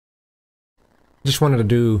Just wanted to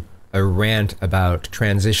do a rant about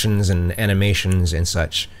transitions and animations and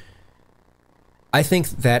such. I think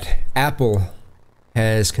that Apple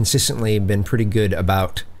has consistently been pretty good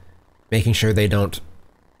about making sure they don't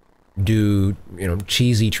do,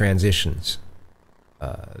 cheesy transitions.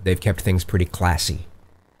 They've kept things pretty classy.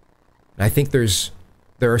 And I think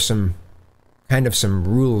there are some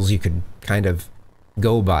rules you could kind of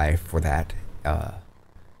go by for that.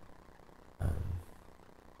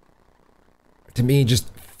 To me, just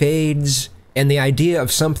fades and the idea of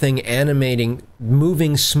something animating,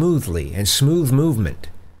 moving smoothly and smooth movement.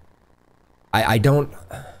 I don't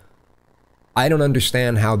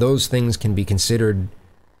understand how those things can be considered,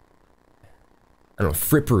 I don't know,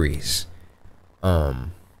 fripperies.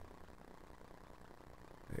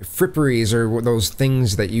 Fripperies are those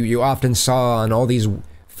things that you often saw on all these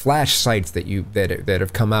flash sites that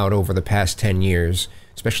have come out over the past 10 years,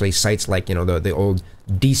 especially sites like, the old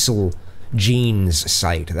Diesel Jeans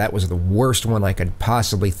site. That was the worst one I could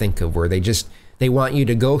possibly think of, where they want you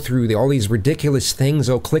to go through all these ridiculous things.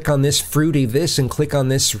 Oh, click on this fruity this and click on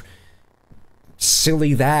this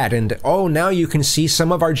silly that, and oh, now you can see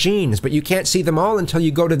some of our jeans, but you can't see them all until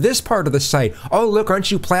you go to this part of the site. Oh, look, aren't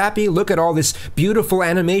you plappy? Look at all this beautiful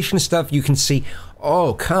animation stuff you can see.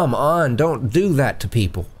 Oh, come on, don't do that to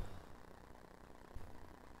people.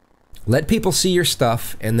 Let people see your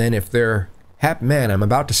stuff, and then if they're happy, man, I'm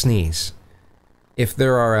about to sneeze. If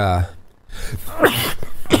there are,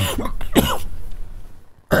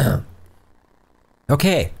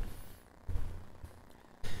 okay.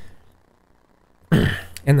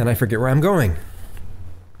 And then I forget where I'm going.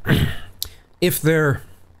 If you're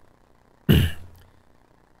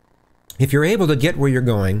able to get where you're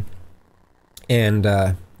going, and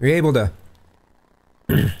you're able to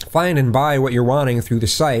find and buy what you're wanting through the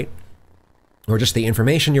site, or just the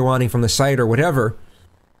information you're wanting from the site or whatever,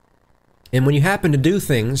 and when you happen to do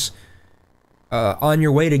things on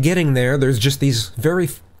your way to getting there, there's just these very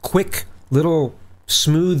quick little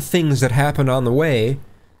smooth things that happen on the way.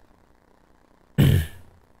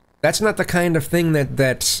 That's not the kind of thing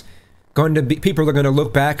that's going to be, people are going to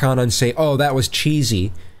look back on and say, oh, that was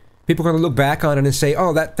cheesy. People are going to look back on it and say,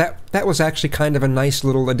 oh, that was actually kind of a nice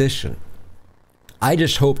little addition. I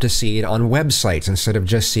just hope to see it on websites instead of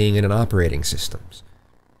just seeing it in operating systems.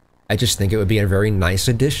 I just think it would be a very nice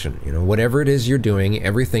addition. Whatever it is you're doing,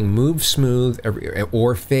 everything moves smooth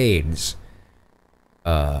or fades.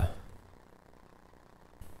 To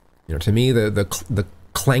me, the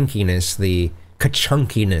clankiness, the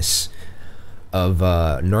ka-chunkiness of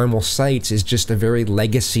normal sites is just a very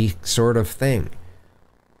legacy sort of thing.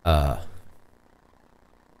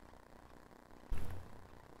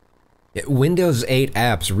 Windows 8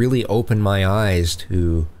 apps really opened my eyes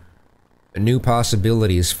to new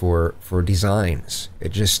possibilities for designs.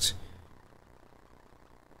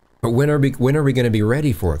 But when are we going to be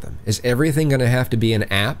ready for them? Is everything going to have to be an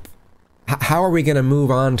app? How are we going to move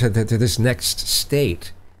on to this next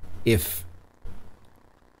state if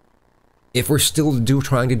we're still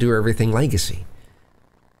trying to do everything legacy?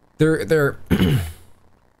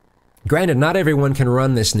 Granted, not everyone can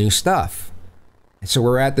run this new stuff. So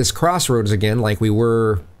we're at this crossroads again, like we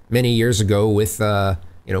were many years ago with, well,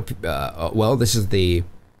 this is the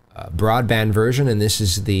broadband version and this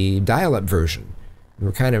is the dial-up version.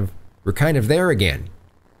 We're kind of there again.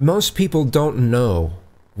 Most people don't know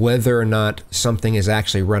whether or not something is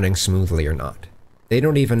actually running smoothly or not. They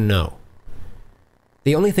don't even know.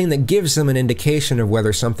 The only thing that gives them an indication of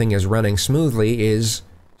whether something is running smoothly is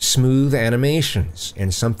smooth animations,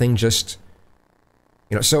 and something just,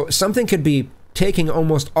 so something could be taking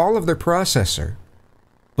almost all of their processor,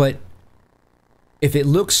 but if it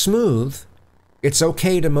looks smooth, it's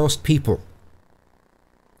okay to most people.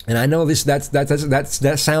 And I know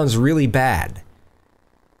that sounds really bad,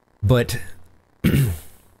 but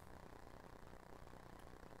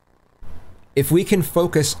if we can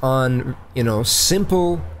focus on,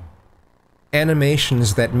 simple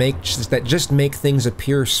animations that just make things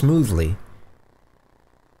appear smoothly,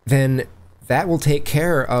 then that will take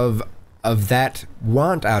care of that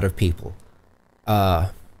want out of people.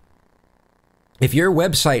 If your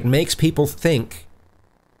website makes people think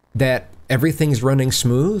that everything's running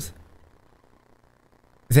smooth,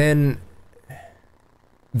 then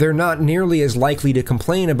they're not nearly as likely to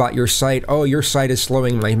complain about your site. Oh, your site is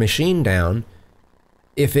slowing my machine down.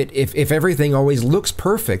 If everything always looks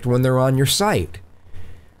perfect when they're on your site.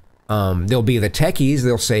 There'll be the techies,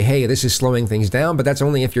 they'll say, hey, this is slowing things down, but that's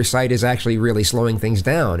only if your site is actually really slowing things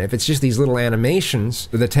down. If it's just these little animations,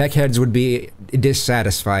 the tech heads would be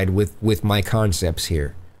dissatisfied with my concepts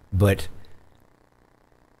here. But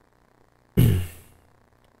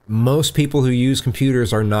most people who use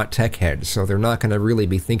computers are not tech heads, so they're not going to really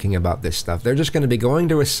be thinking about this stuff. They're just going to be going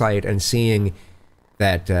to a site and seeing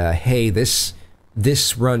that, hey, this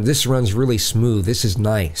runs really smooth. This is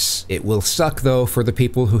nice. It will suck, though, for the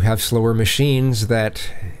people who have slower machines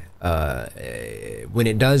that when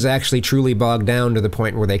it does actually truly bog down to the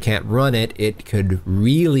point where they can't run it, it could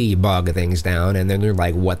really bog things down, and then they're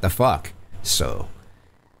like, what the fuck? So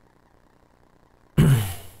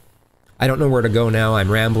I don't know where to go now.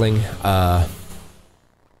 I'm rambling.